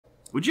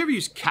Would you ever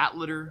use cat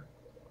litter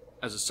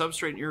as a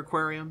substrate in your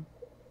aquarium?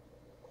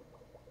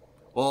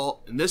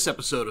 Well, in this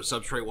episode of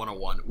Substrate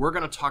 101, we're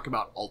going to talk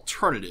about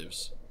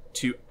alternatives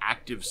to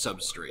active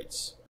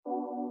substrates.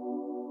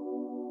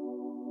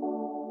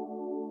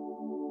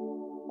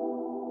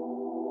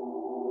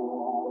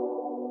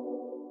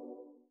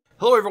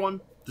 Hello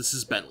everyone, this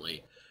is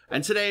Bentley,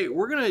 and today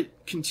we're going to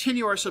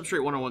continue our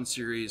Substrate 101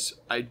 series.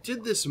 I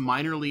did this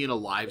minorly in a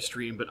live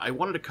stream, but I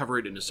wanted to cover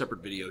it in a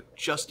separate video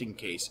just in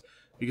case,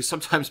 because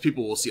sometimes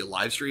people will see a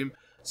live stream,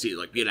 see it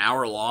like be an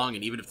hour long,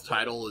 and even if the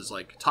title is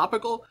like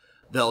topical,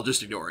 they'll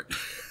just ignore it.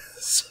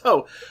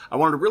 So I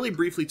wanted to really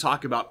briefly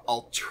talk about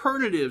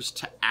alternatives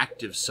to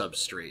active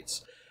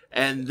substrates,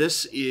 and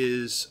this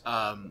is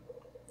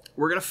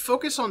we're going to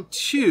focus on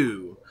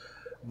two,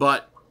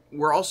 but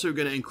we're also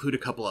going to include a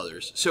couple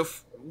others. So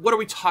what are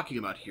we talking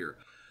about here?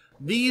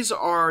 These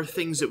are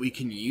things that we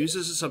can use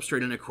as a substrate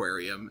in an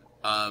aquarium.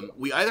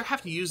 We either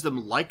have to use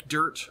them like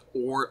dirt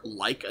or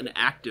like an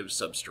active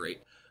substrate,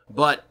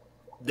 but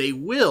they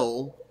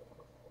will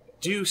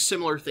do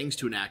similar things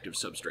to an active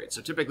substrate.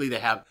 So typically they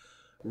have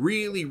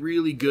really,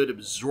 really good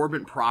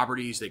absorbent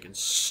properties. They can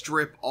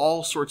strip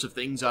all sorts of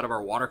things out of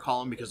our water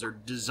column because they're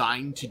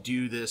designed to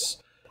do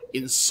this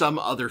in some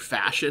other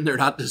fashion. They're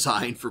not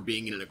designed for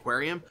being in an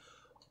aquarium,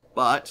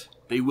 but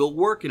they will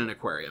work in an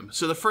aquarium.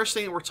 So the first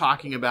thing that we're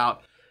talking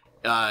about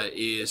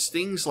is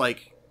things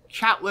like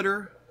cat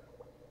litter,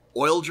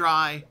 oil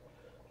dry,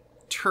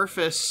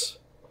 turface,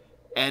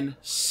 and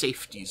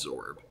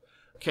safe-t-sorb.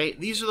 Okay,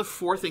 these are the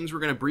four things we're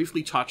going to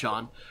briefly touch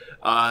on.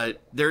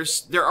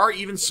 There are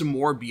even some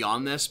more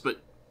beyond this, but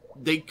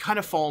they kind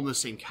of fall in the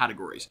same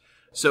categories.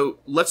 So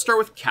let's start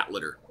with cat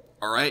litter.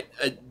 All right,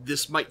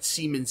 this might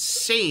seem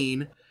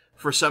insane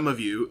for some of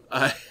you,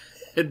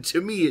 and to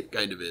me it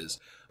kind of is.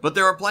 But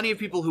there are plenty of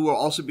people who will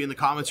also be in the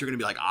comments who are going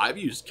to be like, I've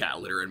used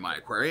cat litter in my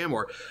aquarium,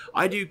 or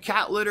I do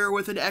cat litter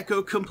with an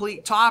Echo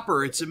Complete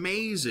topper. It's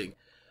amazing.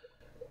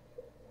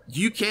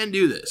 You can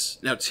do this.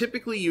 Now,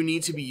 typically you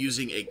need to be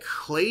using a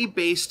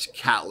clay-based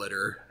cat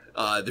litter.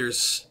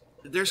 There's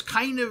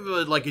kind of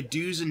like a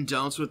do's and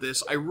don'ts with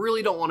this. I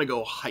really don't want to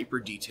go hyper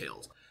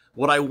detailed.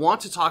 What I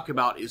want to talk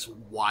about is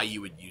why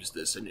you would use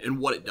this and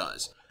what it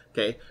does.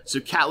 Okay, so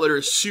cat litter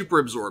is super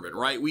absorbent,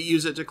 right? We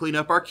use it to clean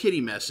up our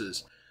kitty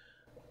messes.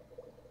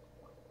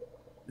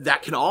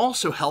 That can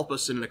also help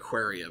us in an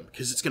aquarium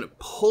because it's going to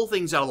pull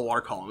things out of the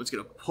water column. It's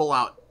going to pull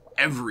out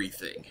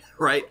everything,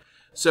 right?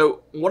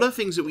 So one of the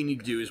things that we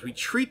need to do is we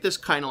treat this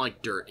kind of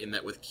like dirt in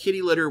that with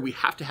kitty litter, we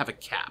have to have a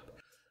cap.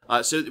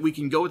 So that we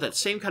can go with that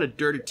same kind of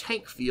dirty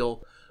tank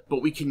feel,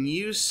 but we can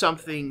use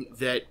something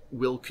that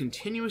will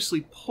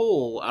continuously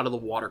pull out of the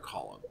water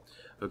column,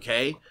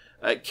 okay?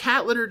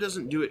 Cat litter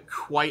doesn't do it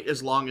quite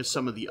as long as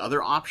some of the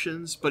other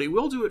options, but it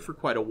will do it for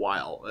quite a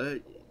while.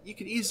 You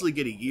could easily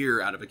get a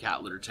year out of a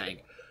cat litter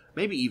tank,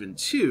 maybe even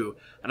 2,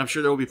 and I'm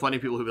sure there will be plenty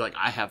of people who will be like,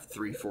 I have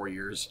 3-4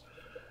 years.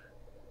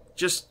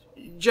 Just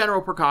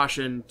general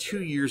precaution,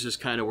 2 years is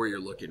kind of where you're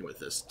looking with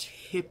this.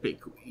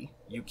 Typically,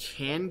 you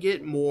can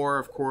get more,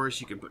 of course,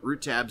 you can put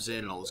root tabs in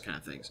and all those kind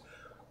of things,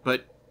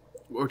 but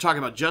we're talking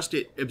about just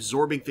it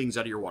absorbing things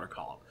out of your water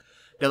column.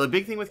 Now, the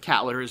big thing with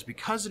cat litter is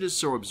because it is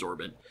so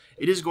absorbent,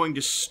 it is going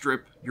to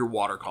strip your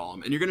water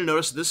column. And you're going to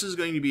notice this is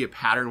going to be a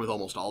pattern with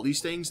almost all these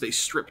things. They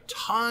strip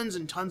tons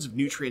and tons of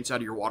nutrients out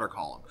of your water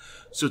column.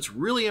 So it's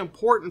really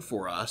important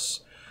for us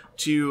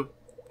to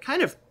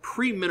kind of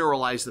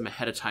pre-mineralize them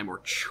ahead of time or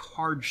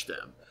charge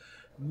them.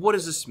 What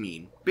does this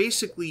mean?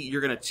 Basically,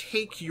 you're going to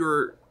take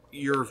your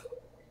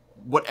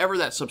whatever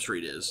that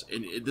substrate is,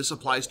 and this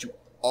applies to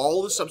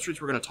all the substrates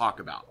we're going to talk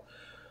about.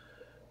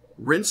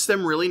 Rinse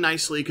them really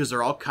nicely because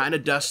they're all kind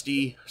of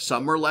dusty.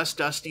 Some are less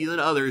dusty than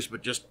others,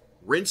 but just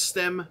rinse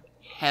them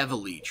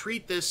heavily.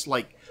 Treat this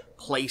like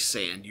play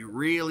sand. You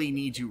really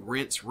need to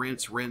rinse,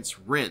 rinse, rinse,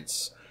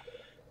 rinse.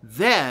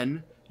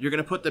 Then you're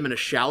going to put them in a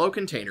shallow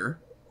container,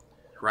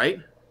 right?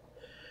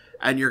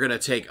 And you're going to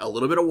take a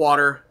little bit of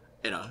water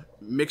and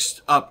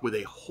mixed up with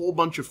a whole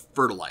bunch of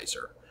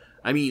fertilizer.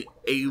 I mean,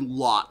 a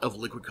lot of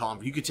liquid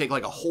column. You could take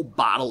like a whole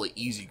bottle of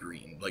Easy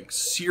Green, like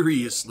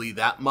seriously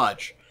that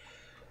much,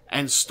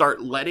 and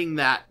start letting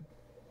that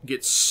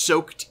get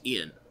soaked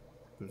in,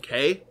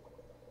 okay?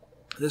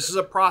 This is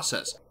a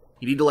process.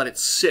 You need to let it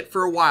sit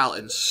for a while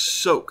and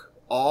soak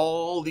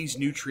all these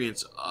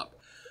nutrients up.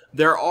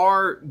 There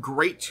are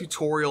great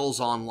tutorials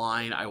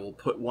online. I will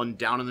put one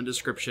down in the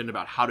description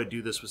about how to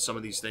do this with some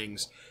of these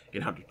things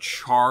and how to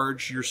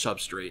charge your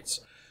substrates.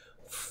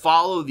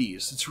 Follow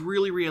these. It's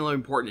really, really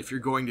important if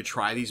you're going to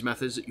try these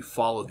methods that you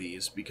follow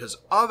these, because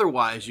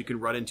otherwise you can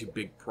run into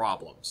big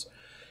problems.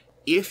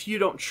 If you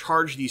don't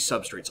charge these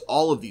substrates,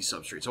 all of these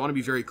substrates, I want to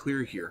be very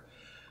clear here,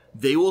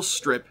 they will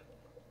strip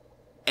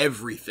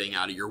everything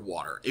out of your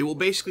water. It will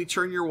basically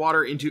turn your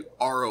water into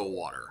RO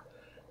water.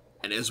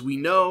 And as we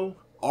know,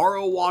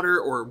 RO water,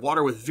 or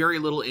water with very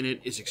little in it,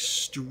 is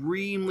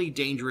extremely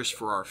dangerous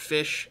for our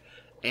fish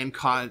and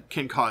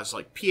can cause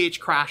like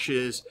pH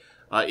crashes.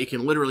 It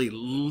can literally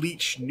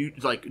leach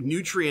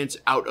nutrients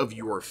out of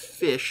your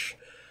fish.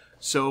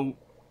 So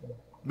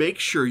make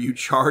sure you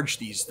charge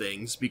these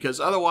things, because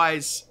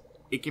otherwise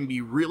it can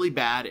be really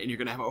bad and you're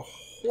going to have a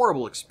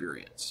horrible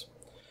experience.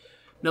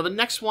 Now, the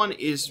next one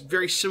is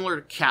very similar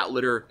to cat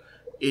litter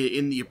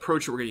in the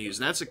approach that we're going to use,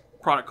 and that's a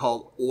product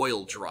called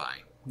Oil Dry.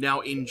 Now,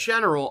 in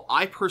general,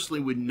 I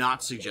personally would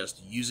not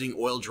suggest using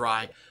Oil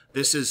Dry.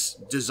 This is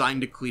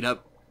designed to clean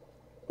up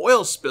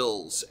oil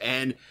spills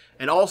and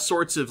all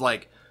sorts of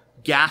like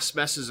gas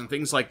messes and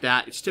things like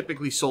that. It's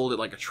typically sold at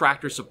like a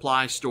Tractor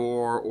Supply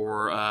store,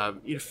 or a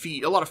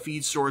lot of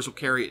feed stores will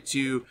carry it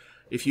too.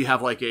 If you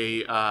have like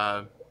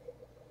a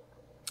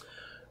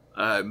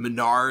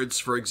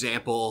Menards, for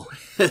example,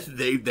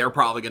 they're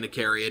probably going to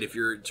carry it if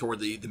you're toward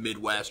the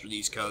Midwest or the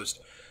East Coast.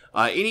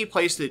 Any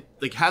place that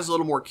like has a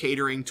little more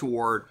catering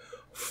toward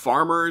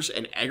farmers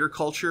and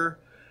agriculture,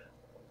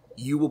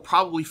 you will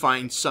probably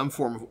find some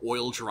form of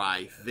Oil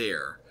Dry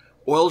there.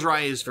 Oil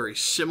Dry is very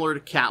similar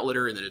to cat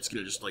litter in that it's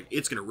going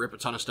to rip a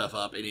ton of stuff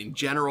up, and in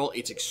general,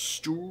 it's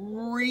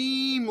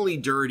extremely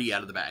dirty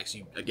out of the bag. So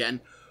you, again,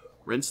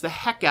 rinse the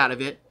heck out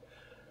of it.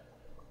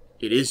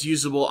 It is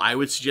usable. I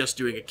would suggest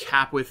doing a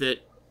cap with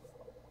it,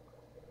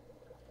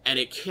 and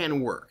it can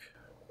work.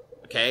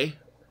 Okay?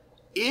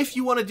 If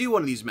you want to do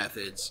one of these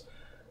methods,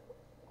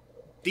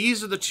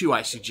 these are the two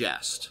I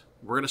suggest.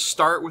 We're going to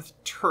start with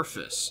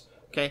turface.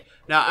 Okay?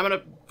 Now, I'm going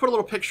to put a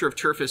little picture of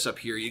turface up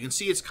here. You can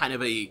see it's kind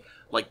of a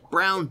like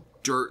brown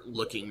dirt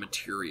looking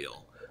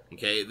material.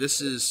 Okay?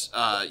 This is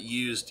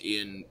used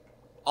in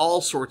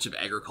all sorts of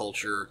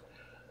agriculture.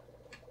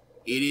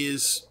 It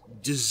is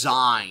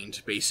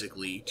designed,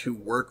 basically, to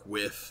work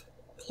with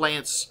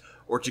plants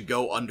or to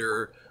go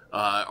under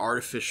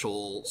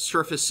artificial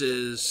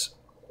surfaces,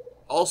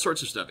 all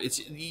sorts of stuff.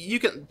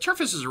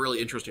 Turface is a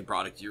really interesting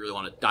product. You really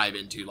want to dive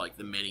into like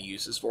the many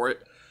uses for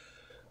it.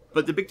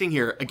 But the big thing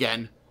here,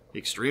 again,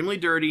 extremely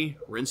dirty.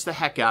 Rinse the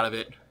heck out of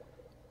it.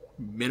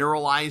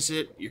 Mineralize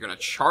it. You're going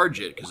to charge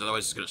it, because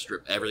otherwise it's going to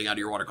strip everything out of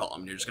your water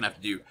column. You're just going to have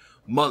to do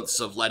months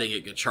of letting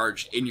it get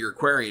charged in your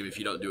aquarium if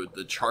you don't do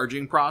the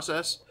charging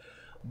process.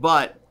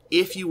 But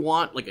if you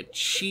want like a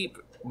cheap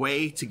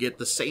way to get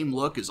the same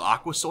look as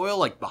aqua soil,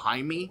 like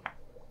behind me,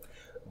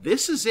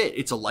 this is it.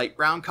 It's a light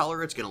brown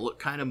color. It's going to look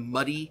kind of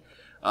muddy.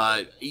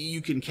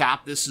 You can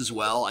cap this as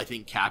well. I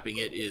think capping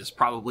it is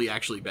probably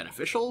actually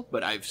beneficial,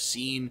 but I've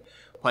seen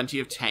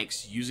plenty of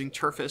tanks using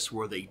turface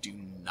where they do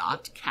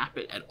not cap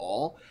it at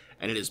all,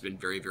 and it has been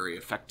very, very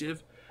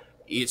effective.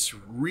 It's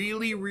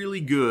really,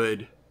 really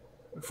good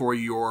for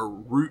your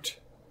root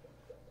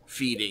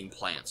feeding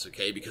plants,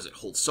 okay, because it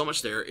holds so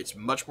much there. It's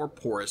much more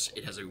porous.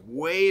 It has a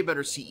way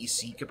better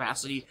CEC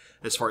capacity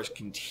as far as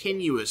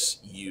continuous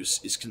use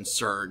is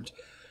concerned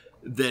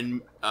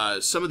than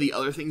some of the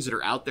other things that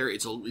are out there.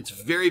 It's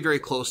very, very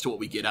close to what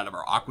we get out of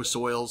our aqua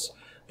soils.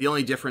 The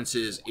only difference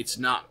is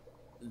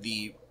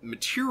the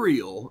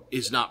material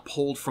is not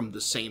pulled from the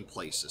same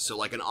places. So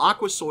like an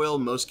aqua soil,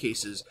 in most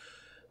cases,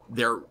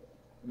 they're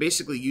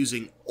basically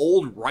using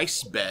old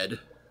rice bed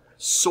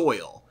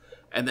soil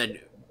and then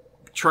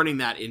turning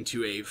that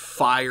into a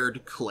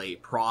fired clay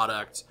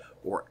product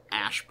or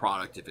ash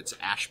product. If it's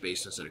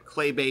ash-based instead of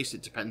clay-based,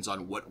 it depends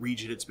on what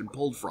region it's been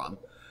pulled from.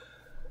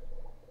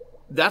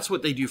 That's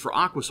what they do for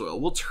aqua soil.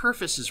 Well,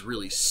 turface is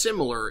really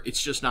similar.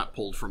 It's just not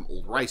pulled from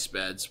old rice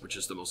beds, which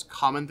is the most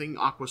common thing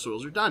aqua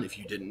soils are done, if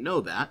you didn't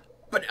know that.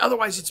 But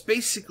otherwise, it's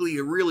basically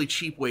a really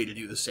cheap way to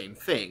do the same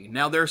thing.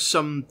 Now, there's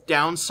some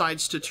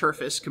downsides to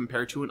turface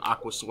compared to an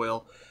aqua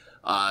soil.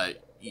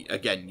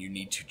 Again, you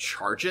need to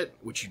charge it,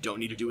 which you don't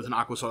need to do with an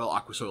aqua soil.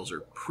 Aqua soils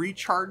are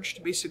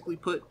pre-charged, basically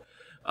put.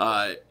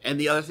 And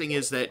the other thing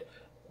is that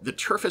the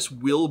turface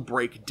will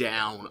break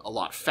down a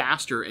lot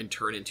faster and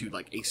turn into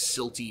like a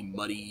silty,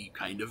 muddy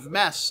kind of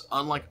mess.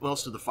 Unlike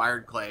most of the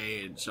fired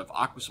clay and stuff,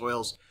 aqua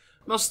soils,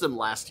 most of them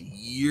last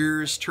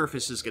years.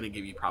 Turface is going to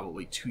give you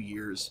probably 2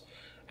 years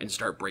and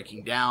start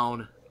breaking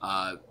down.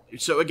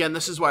 So again,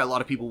 this is why a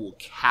lot of people will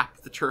cap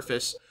the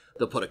turface.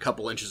 They'll put a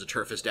couple inches of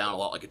turface down, a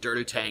lot like a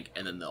dirty tank,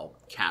 and then they'll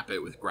cap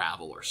it with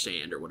gravel or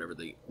sand or whatever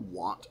they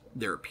want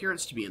their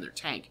appearance to be in their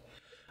tank.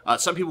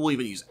 Some people will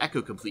even use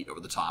Eco Complete over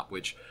the top,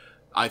 which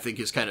I think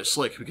is kind of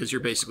slick, because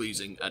you're basically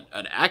using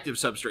an active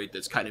substrate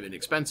that's kind of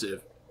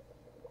inexpensive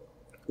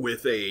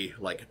with a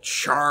like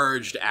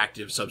charged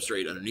active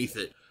substrate underneath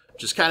it.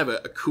 Just kind of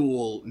a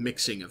cool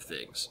mixing of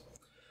things.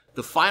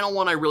 The final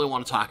one I really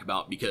want to talk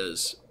about,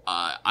 because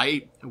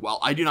I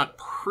do not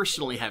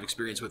personally have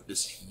experience with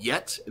this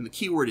yet, and the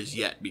key word is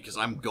yet, because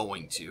I'm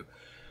going to.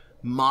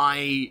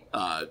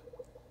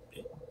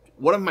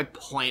 One of my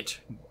plant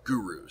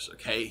gurus,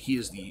 okay, he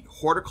is the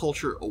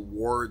Horticulture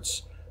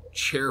Awards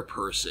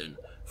chairperson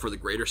for the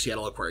Greater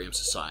Seattle Aquarium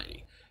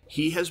Society.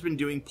 He has been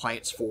doing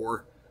plants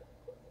for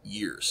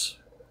years.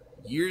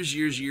 Years.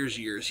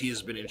 He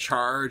has been in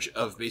charge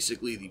of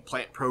basically the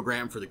plant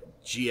program for the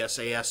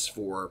GSAS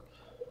for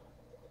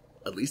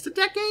at least a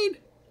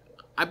decade.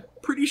 I'm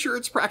pretty sure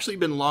it's actually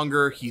been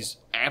longer. He's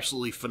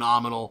absolutely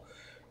phenomenal.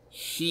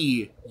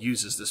 He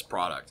uses this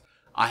product.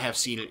 I have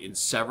seen it in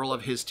several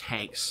of his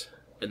tanks.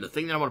 And the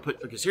thing that I want to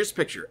put, because here's a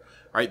picture.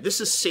 All right,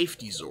 this is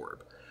safe-t-sorb.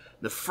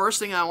 The first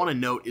thing I want to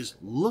note is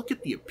look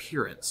at the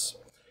appearance.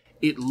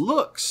 it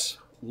looks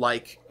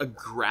like a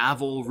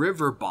gravel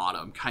river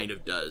bottom kind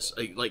of does.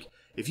 Like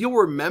if you'll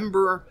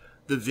remember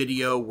the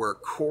video where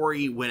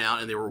Corey went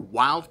out and they were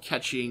wild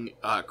catching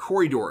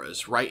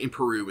corridoras right in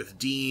Peru with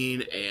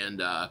Dean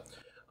and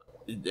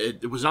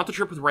it was not the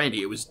trip with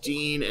Randy. It was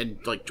Dean and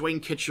like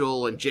Dwayne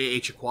Kitchell and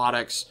JH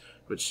Aquatics,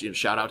 which, you know,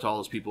 shout out to all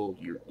those people.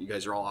 You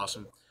guys are all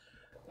awesome.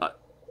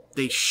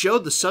 They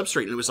showed the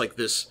substrate and it was like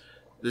this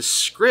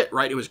scrit,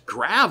 right? It was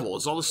gravel.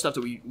 It's all the stuff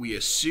that we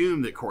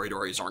assume that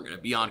corridoras aren't going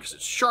to be on because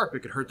it's sharp. It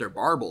could hurt their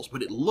barbels,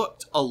 but it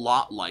looked a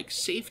lot like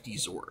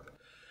safe-t-sorb.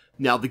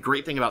 Now, the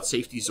great thing about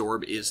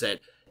safe-t-sorb is that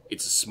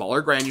it's a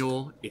smaller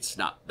granule. It's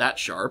not that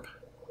sharp.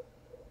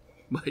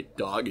 My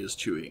dog is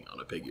chewing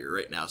on a pig ear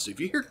right now, so if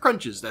you hear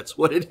crunches, that's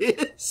what it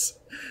is.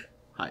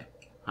 Hi,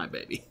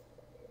 baby.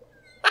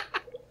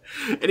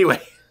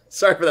 Anyway,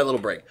 sorry for that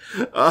little break.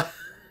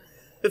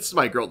 It's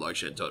my girl dog,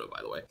 Toto,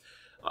 by the way.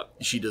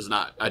 She does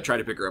not. I tried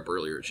to pick her up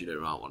earlier, and she did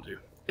not want to.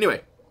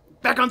 Anyway,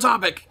 back on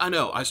topic. I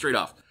know, I strayed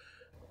off.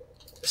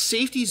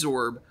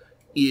 Safe-t-sorb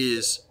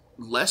is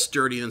less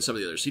dirty than some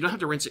of the others, so you don't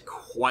have to rinse it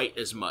quite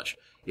as much.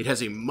 It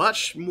has a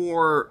much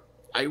more,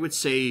 I would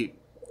say,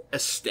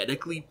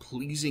 aesthetically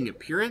pleasing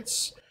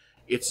appearance.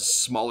 It's a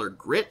smaller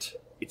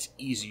grit. It's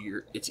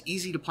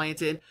easy to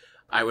plant in.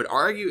 I would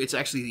argue it's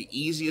actually the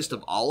easiest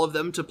of all of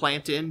them to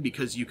plant in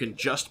because you can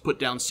just put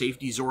down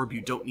safe-t-sorb. You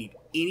don't need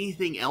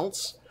anything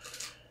else.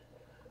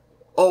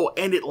 Oh,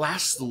 and it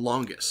lasts the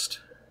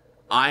longest.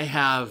 I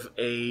have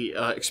a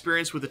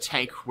experience with a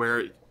tank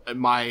where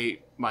my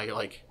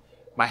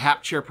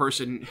HAP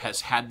chairperson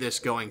has had this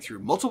going through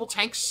multiple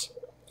tanks.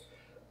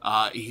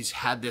 He's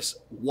had this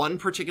one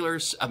particular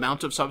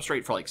amount of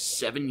substrate for like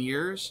 7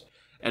 years,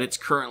 and it's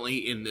currently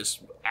in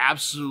this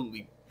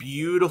absolutely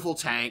beautiful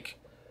tank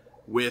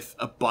with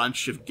a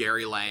bunch of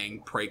Gary Lang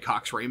Prey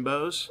Cox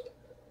rainbows,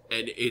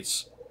 and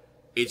it's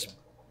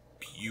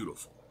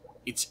beautiful.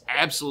 It's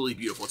absolutely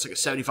beautiful. It's like a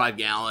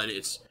 75-gallon.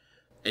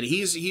 And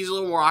he's a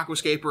little more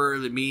aquascaper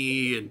than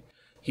me, and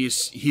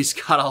he's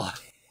got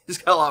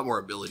a lot more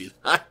ability than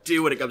I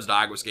do when it comes to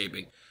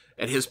aquascaping.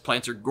 And his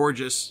plants are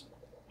gorgeous.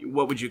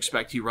 What would you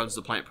expect? He runs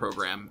the plant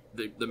program.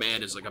 The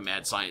man is like a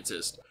mad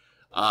scientist.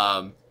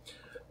 And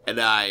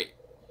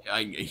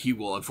he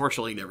will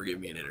unfortunately never give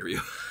me an interview.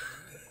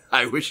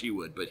 I wish he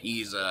would, but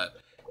he's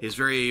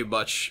very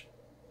much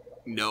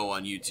no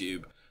on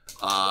YouTube.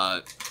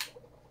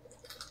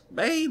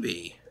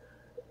 Baby.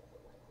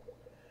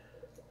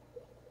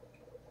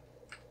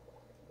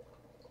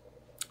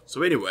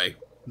 So anyway,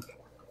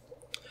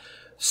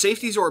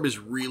 safe-t-sorb is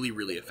really,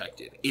 really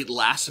effective. It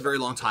lasts a very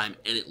long time,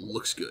 and it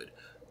looks good.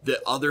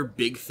 The other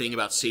big thing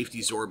about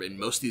safe-t-sorb and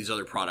most of these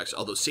other products,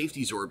 although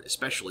safe-t-sorb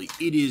especially,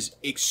 it is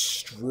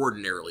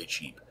extraordinarily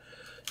cheap.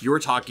 You're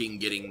talking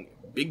getting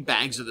big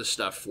bags of this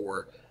stuff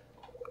for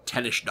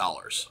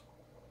 $10-ish,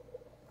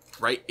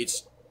 right?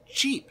 It's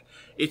cheap.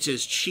 It's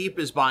as cheap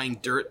as buying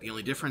dirt. The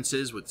only difference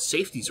is with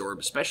safe-t-sorb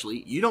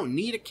especially, you don't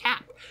need a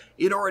cap.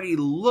 It already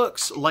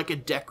looks like a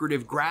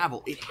decorative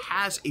gravel. It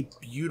has a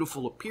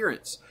beautiful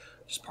appearance,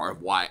 which is part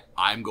of why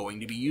I'm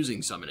going to be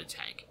using some in a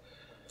tank.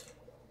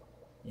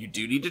 You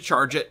do need to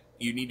charge it.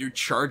 You need to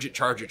charge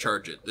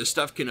it. This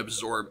stuff can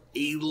absorb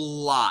a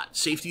lot.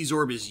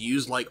 Safe-t-sorb is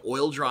used like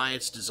oil dry.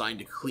 It's designed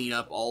to clean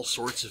up all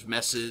sorts of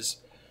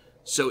messes,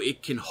 so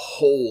it can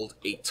hold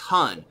a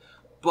ton.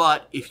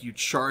 But if you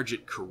charge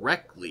it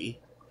correctly,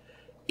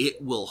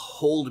 it will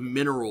hold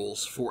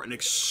minerals for an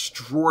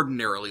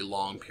extraordinarily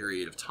long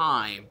period of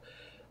time.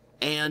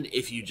 And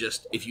if you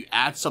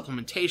add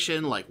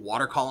supplementation like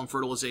water column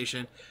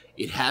fertilization,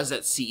 it has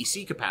that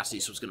CEC capacity,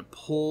 so it's going to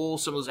pull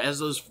some of those, as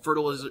those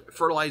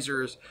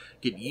fertilizers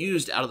get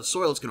used out of the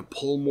soil, it's going to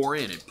pull more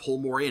in and pull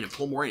more in and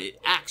pull more in. It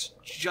acts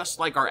just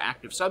like our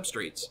active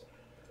substrates,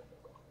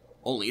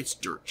 only it's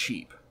dirt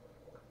cheap.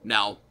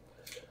 Now,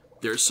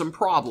 there's some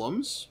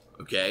problems,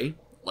 okay?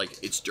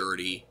 Like, it's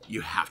dirty.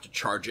 You have to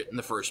charge it in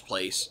the first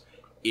place.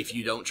 If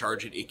you don't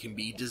charge it, it can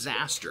be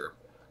disaster.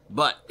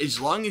 But as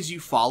long as you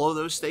follow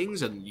those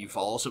things and you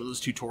follow some of those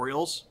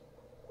tutorials,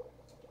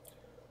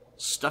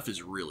 stuff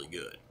is really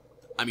good.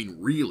 I mean,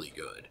 really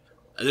good.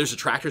 There's a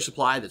Tractor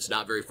Supply that's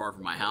not very far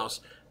from my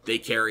house. They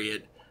carry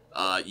it.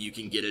 You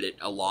can get it at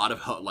a lot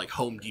of like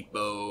Home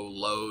Depot,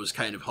 Lowe's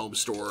kind of home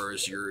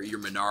stores, your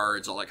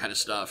Menards, all that kind of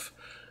stuff.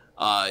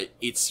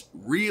 It's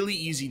really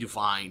easy to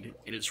find,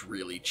 and it's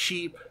really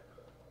cheap.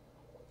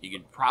 You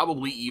could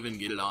probably even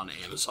get it on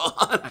Amazon.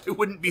 I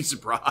wouldn't be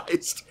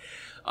surprised.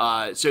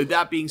 So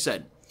that being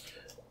said,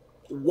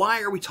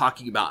 why are we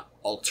talking about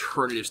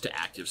alternatives to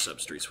active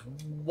substrates?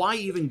 Why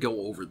even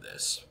go over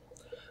this?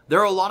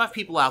 There are a lot of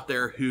people out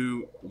there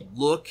who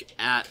look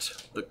at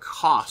the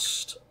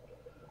cost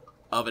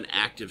of an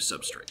active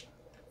substrate,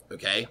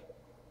 okay?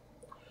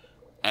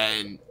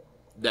 And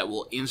that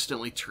will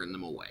instantly turn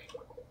them away.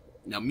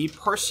 Now, me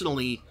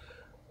personally,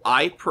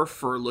 I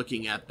prefer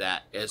looking at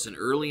that as an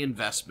early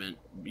investment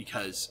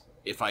because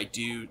if I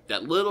do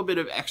that little bit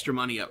of extra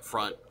money up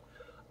front,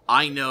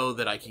 I know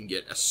that I can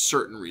get a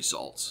certain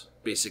result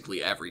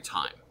basically every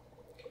time.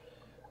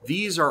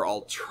 These are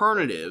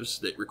alternatives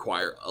that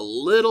require a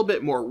little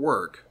bit more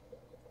work,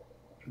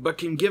 but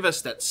can give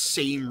us that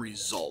same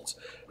result,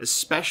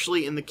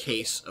 especially in the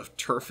case of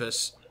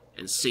turface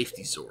and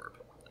safe-t-sorb,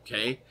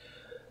 okay?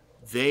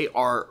 They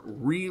are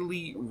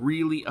really,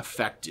 really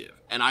effective,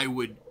 and I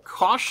would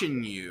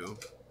caution you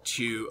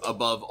to,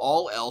 above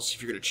all else,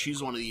 if you're going to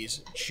choose one of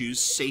these, choose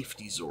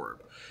safe-t-sorb.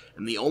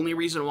 And the only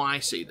reason why I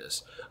say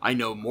this, I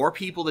know more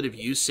people that have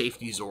used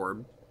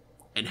safe-t-sorb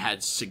and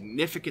had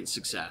significant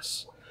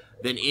success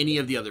than any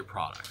of the other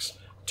products.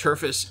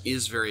 Turface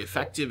is very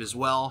effective as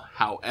well.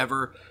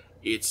 However,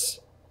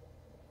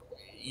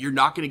 you're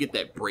not going to get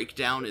that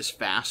breakdown as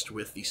fast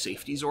with the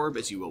safe-t-sorb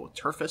as you will with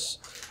turface,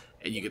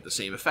 and you get the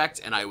same effect.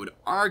 And I would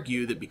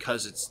argue that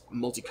because it's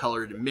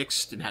multicolored and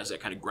mixed and has that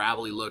kind of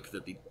gravelly look,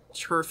 that the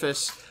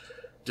turface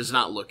does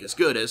not look as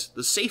good as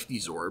the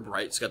safe-t-sorb,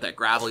 right? It's got that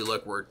gravelly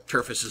look where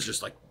turface is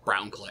just like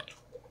brown clay.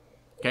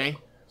 Okay?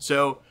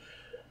 So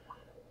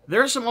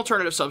there are some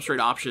alternative substrate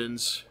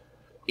options.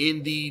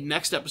 In the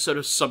next episode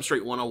of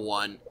Substrate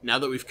 101, now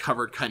that we've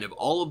covered kind of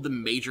all of the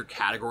major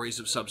categories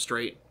of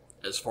substrate,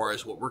 as far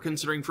as what we're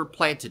considering for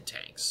planted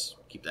tanks,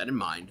 keep that in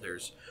mind.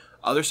 There's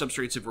other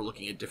substrates if we're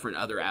looking at different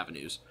other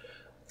avenues.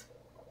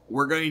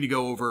 We're going to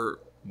go over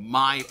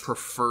my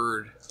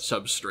preferred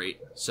substrate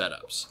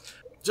setups.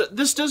 So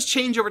this does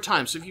change over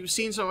time. So if you've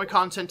seen some of my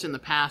content in the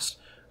past,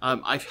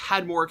 I've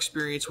had more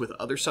experience with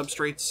other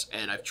substrates,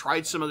 and I've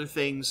tried some other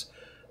things.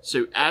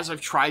 So as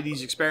I've tried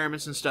these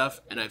experiments and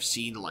stuff, and I've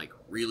seen like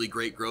really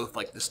great growth,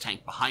 like this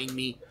tank behind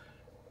me,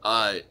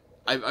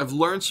 I've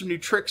learned some new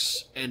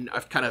tricks, and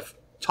I've kind of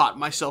taught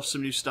myself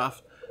some new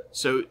stuff.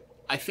 So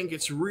I think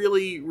it's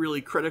really,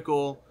 really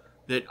critical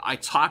that I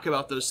talk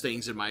about those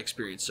things in my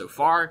experience so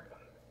far,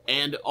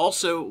 and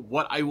also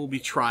what I will be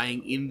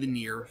trying in the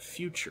near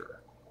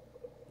future,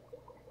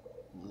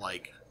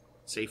 like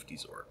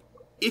safe-t-sorb.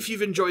 If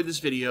you've enjoyed this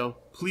video,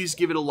 please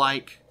give it a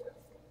like,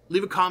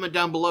 leave a comment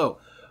down below.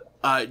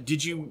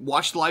 Did you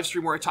watch the live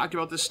stream where I talked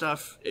about this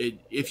stuff?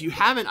 If you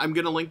haven't, I'm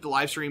going to link the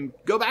live stream.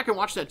 Go back and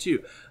watch that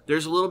too.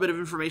 There's a little bit of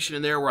information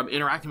in there where I'm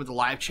interacting with the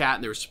live chat,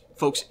 and there's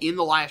folks in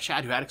the live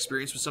chat who had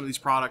experience with some of these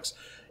products.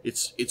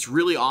 It's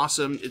really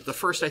awesome. The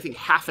first, I think,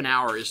 half an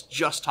hour is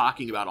just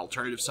talking about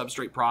alternative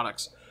substrate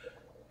products,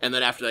 and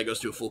then after that goes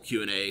to a full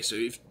Q&A. So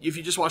if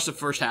you just watch the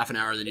first half an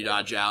hour and then you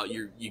dodge out,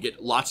 you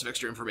get lots of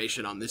extra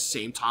information on this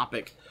same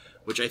topic,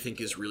 which I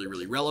think is really,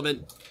 really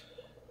relevant.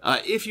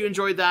 If you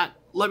enjoyed that,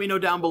 let me know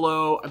down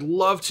below. I'd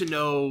love to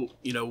know,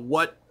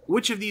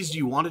 which of these do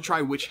you want to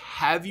try? Which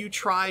have you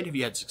tried? Have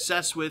you had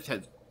success with?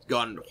 Have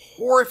gone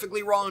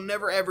horrifically wrong?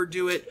 Never ever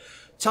do it?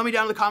 Tell me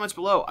down in the comments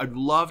below. I'd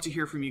love to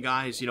hear from you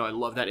guys. I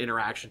love that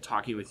interaction,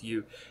 talking with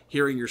you,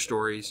 hearing your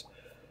stories.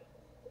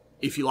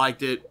 If you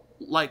liked it,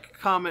 like,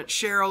 comment,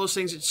 share, all those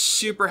things. It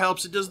super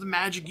helps. It does the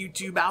magic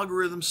YouTube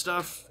algorithm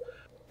stuff.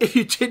 If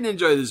you didn't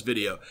enjoy this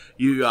video,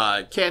 you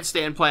can't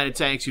stand planted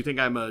tanks, you think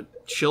I'm a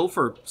chill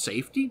for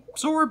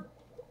safe-t-sorb,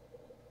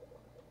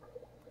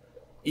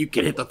 you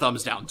can hit the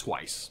thumbs down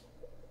twice.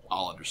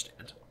 I'll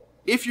understand.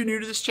 If you're new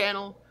to this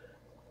channel,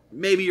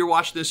 maybe you're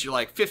watching this, you're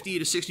like 50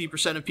 to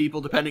 60% of people,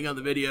 depending on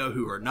the video,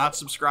 who are not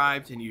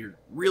subscribed, and you're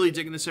really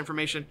digging this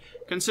information,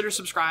 consider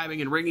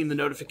subscribing and ringing the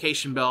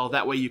notification bell.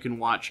 That way you can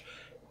watch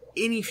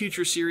any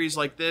future series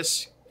like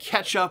this,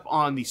 catch up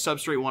on the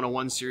Substrate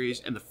 101 series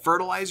and the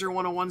Fertilizer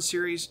 101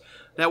 series.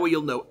 That way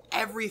you'll know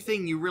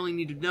everything you really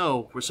need to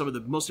know for some of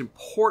the most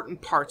important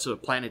parts of a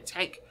planted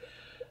tank.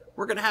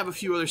 We're going to have a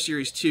few other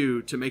series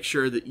too to make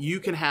sure that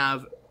you can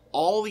have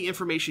all the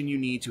information you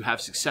need to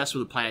have success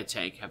with a planted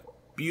tank, have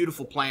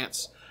beautiful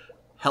plants,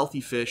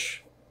 healthy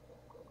fish,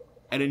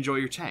 and enjoy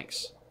your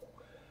tanks.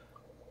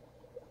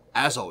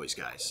 As always,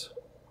 guys,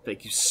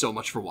 thank you so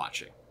much for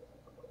watching,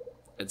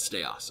 and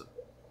stay awesome.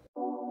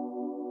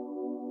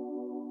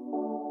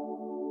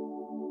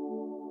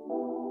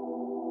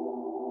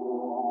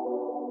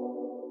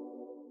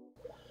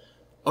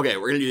 Okay,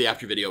 we're going to do the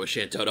after video with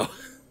Shantoto.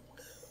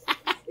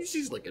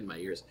 She's licking my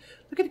ears.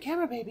 Look at the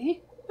camera,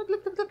 baby. Look,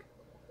 look, look, look.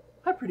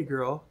 Hi, pretty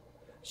girl.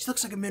 She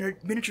looks like a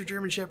miniature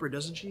German Shepherd,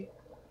 doesn't she?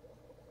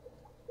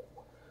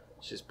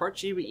 She's part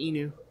Shiba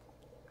Inu,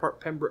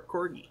 part Pembroke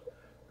Corgi.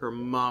 Her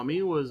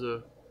mommy was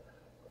a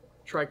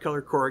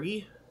tricolor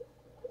Corgi,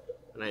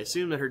 and I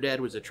assume that her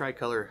dad was a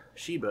tricolor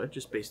Shiba,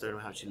 just based on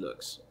how she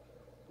looks.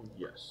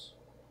 Yes.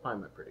 Hi,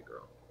 my pretty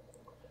girl.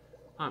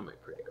 Hi, my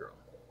pretty girl.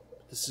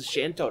 This is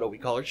Shantoto. We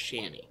call her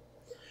Shanny.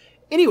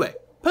 Anyway,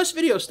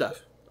 post-video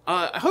stuff.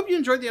 I hope you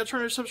enjoyed the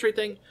alternative substrate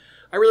thing.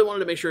 I really wanted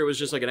to make sure it was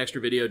just like an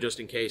extra video just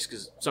in case,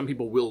 because some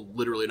people will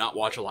literally not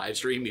watch a live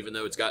stream, even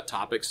though it's got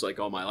topics like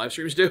all my live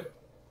streams do.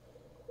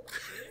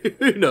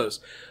 Who knows?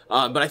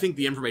 But I think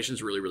the information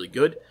is really, really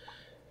good.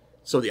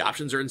 So the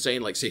options are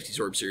insane. Like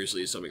safe-t-sorb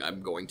seriously is something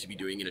I'm going to be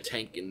doing in a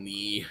tank in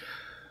the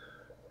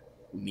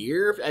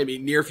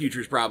near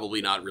future is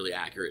probably not really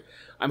accurate.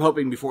 I'm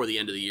hoping before the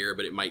end of the year,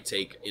 but it might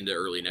take into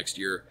early next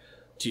year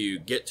to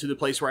get to the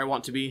place where I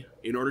want to be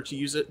in order to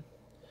use it.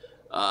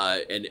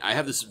 And I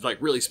have this like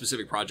really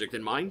specific project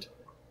in mind.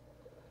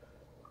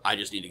 I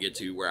just need to get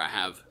to where I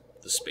have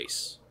the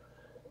space.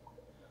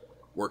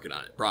 Working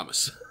on it,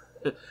 promise.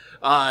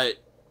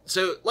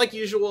 So, like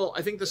usual,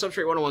 I think the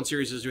Substrate 101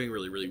 series is doing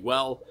really, really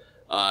well.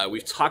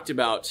 We've talked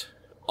about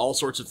all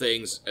sorts of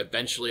things.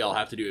 Eventually, I'll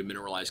have to do a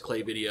mineralized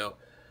clay video.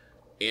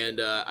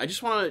 And I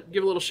just want to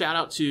give a little shout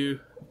out to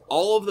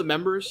all of the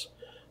members.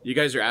 You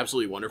guys are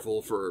absolutely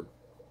wonderful, for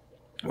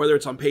whether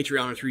it's on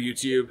Patreon or through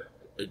YouTube.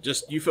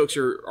 Just, you folks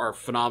are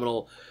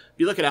phenomenal.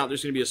 Be looking out.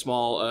 There's going to be a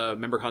small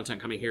member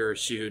content coming here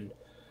soon.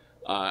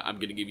 I'm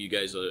going to give you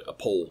guys a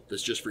poll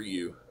that's just for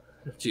you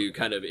to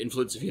kind of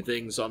influence a few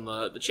things on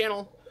the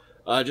channel.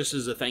 Just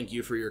as a thank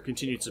you for your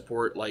continued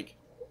support, like,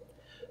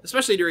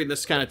 especially during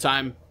this kind of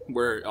time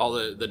where all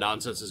the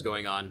nonsense is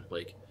going on.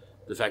 Like,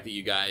 the fact that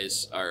you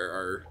guys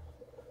are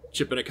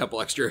chipping a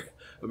couple extra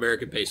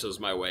American pesos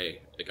my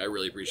way. Like, I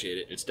really appreciate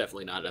it. It's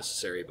definitely not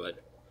necessary,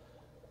 but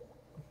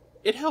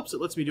it helps.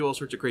 It lets me do all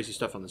sorts of crazy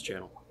stuff on this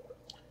channel.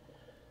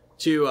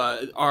 To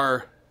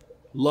our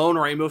lone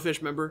rainbow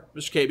fish member,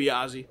 Mr. KB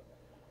Ozzy,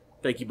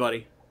 thank you,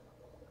 buddy.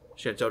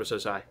 Shantota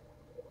says hi.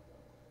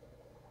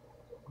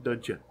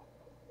 Don't you?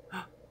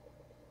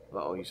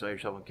 Uh-oh, you saw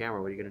yourself on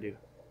camera. What are you going to do?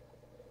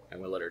 I'm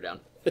going to let her down.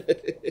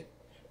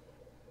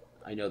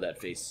 I know that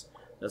face.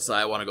 That's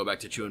why I want to go back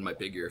to chewing my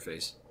pig ear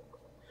face.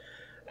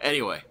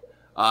 Anyway,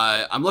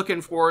 I'm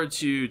looking forward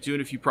to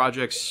doing a few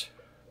projects.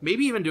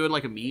 Maybe even doing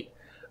like a meet.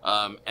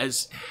 Problem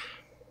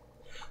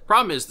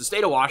is, the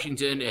state of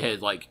Washington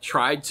had like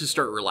tried to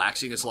start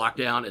relaxing its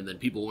lockdown, and then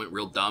people went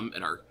real dumb,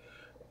 and our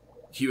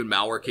human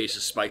malware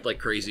cases spiked like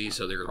crazy,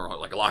 so they're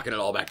like locking it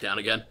all back down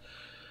again.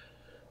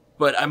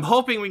 But I'm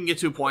hoping we can get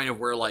to a point of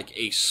where like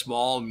a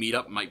small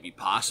meetup might be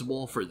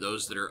possible for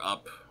those that are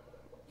up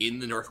in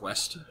the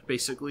Northwest,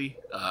 basically.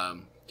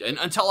 And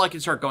until I can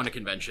start going to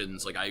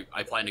conventions, like I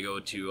plan to go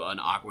to an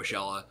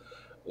Aquashella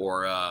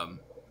or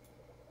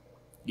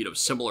you know,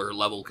 similar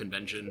level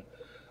convention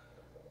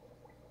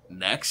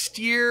next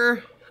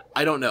year.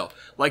 I don't know.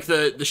 Like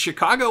the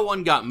Chicago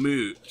one got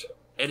moved,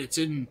 and it's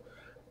in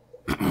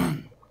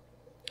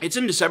it's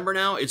in December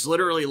now. It's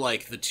literally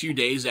like the 2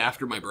 days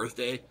after my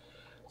birthday.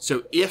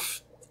 So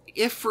if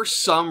for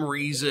some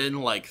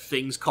reason like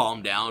things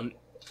calm down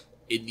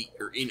in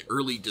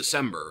early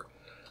December,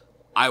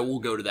 I will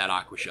go to that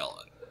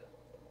Aquashella.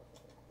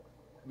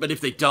 But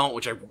if they don't,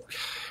 which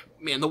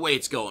man, the way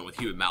it's going with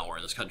human malware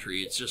in this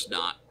country, it's just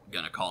not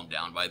gonna calm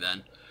down by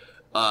then.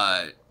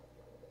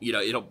 You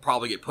know, it'll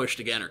probably get pushed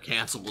again or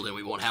canceled, and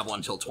we won't have one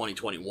until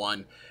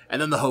 2021. And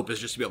then the hope is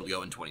just to be able to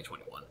go in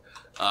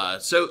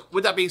 2021. So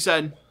with that being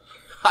said,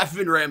 I've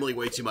been rambling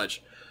way too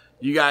much.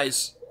 You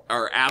guys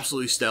are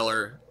absolutely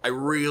stellar. I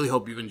really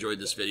hope you've enjoyed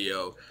this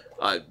video.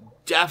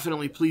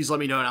 Definitely, please let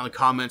me know down in the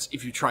comments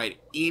if you tried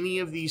any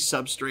of these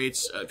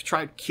substrates. If you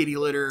tried kitty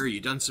litter,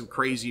 you've done some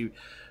crazy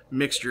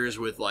mixtures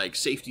with like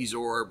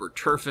safe-t-sorb or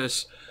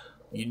turface.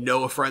 You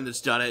know a friend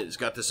that's done it. It's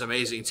got this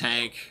amazing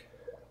tank.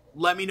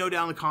 Let me know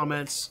down in the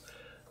comments.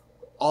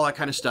 All that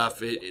kind of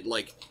stuff.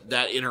 Like,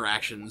 that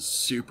interaction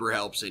super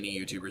helps any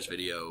YouTuber's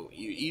video,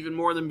 even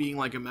more than being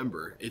like a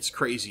member. It's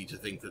crazy to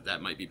think that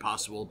that might be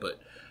possible, but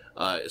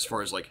as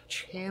far as like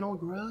channel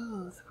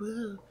growth,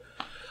 woo,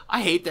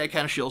 I hate that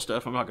kind of shill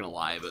stuff. I'm not gonna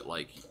lie, but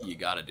like, you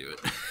gotta do it.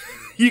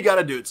 You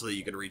gotta do it so that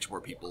you can reach more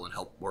people and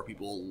help more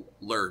people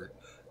learn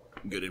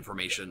good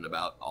information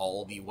about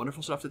all the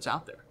wonderful stuff that's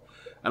out there.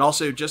 And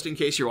also, just in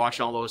case you're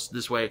watching all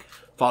this way,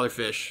 Father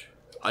Fish,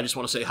 I just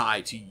want to say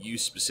hi to you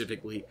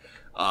specifically.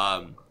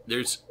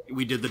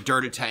 We did the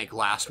Dirted Tank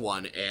last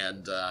one,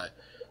 and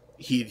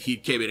he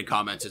came in and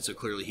commented, so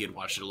clearly he had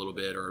watched it a little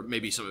bit, or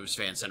maybe some of his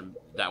fans sent him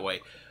that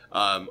way.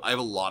 I have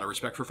a lot of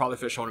respect for Father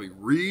Fish. I want to be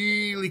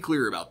really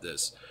clear about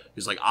this.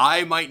 He's like,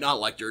 I might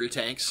not like dirty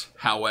tanks.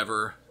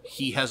 However,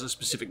 he has a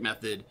specific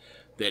method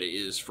that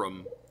is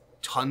from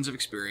tons of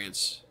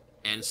experience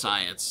and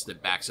science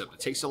that backs up.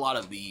 It takes a lot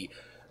of the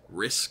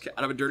risk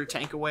out of a dirty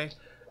tank away.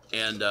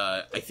 And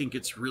I think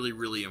it's really,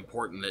 really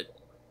important that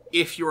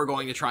if you are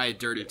going to try a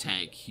dirty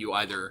tank, you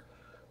either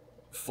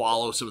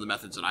follow some of the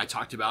methods that I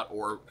talked about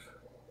or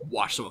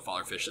watch some of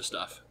Father Fish's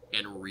stuff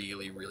and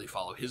really, really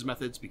follow his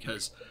methods,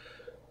 because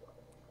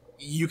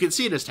you can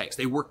see in his tanks,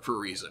 they work for a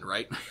reason,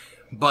 right?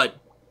 But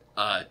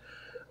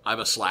I'm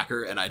a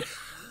slacker, and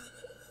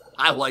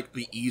I like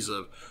the ease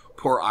of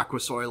pour aqua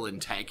soil in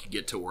tank,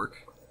 get to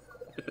work.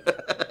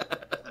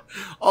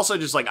 Also,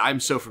 just like, I'm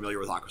so familiar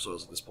with aqua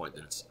soils at this point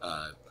that it's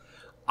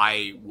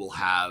I will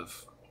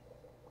have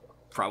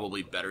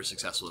probably better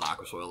success with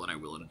aqua soil than I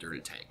will in a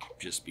dirty tank,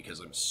 just because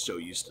I'm so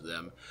used to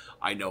them.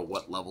 I know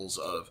what levels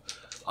of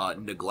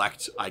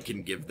neglect I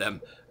can give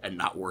them and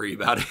not worry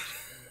about it.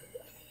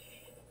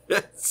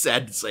 It's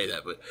sad to say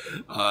that,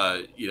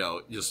 but you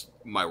know, just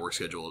my work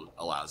schedule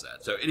allows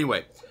that. So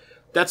anyway,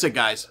 that's it,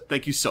 guys.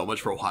 Thank you so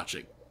much for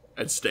watching,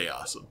 and stay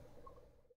awesome.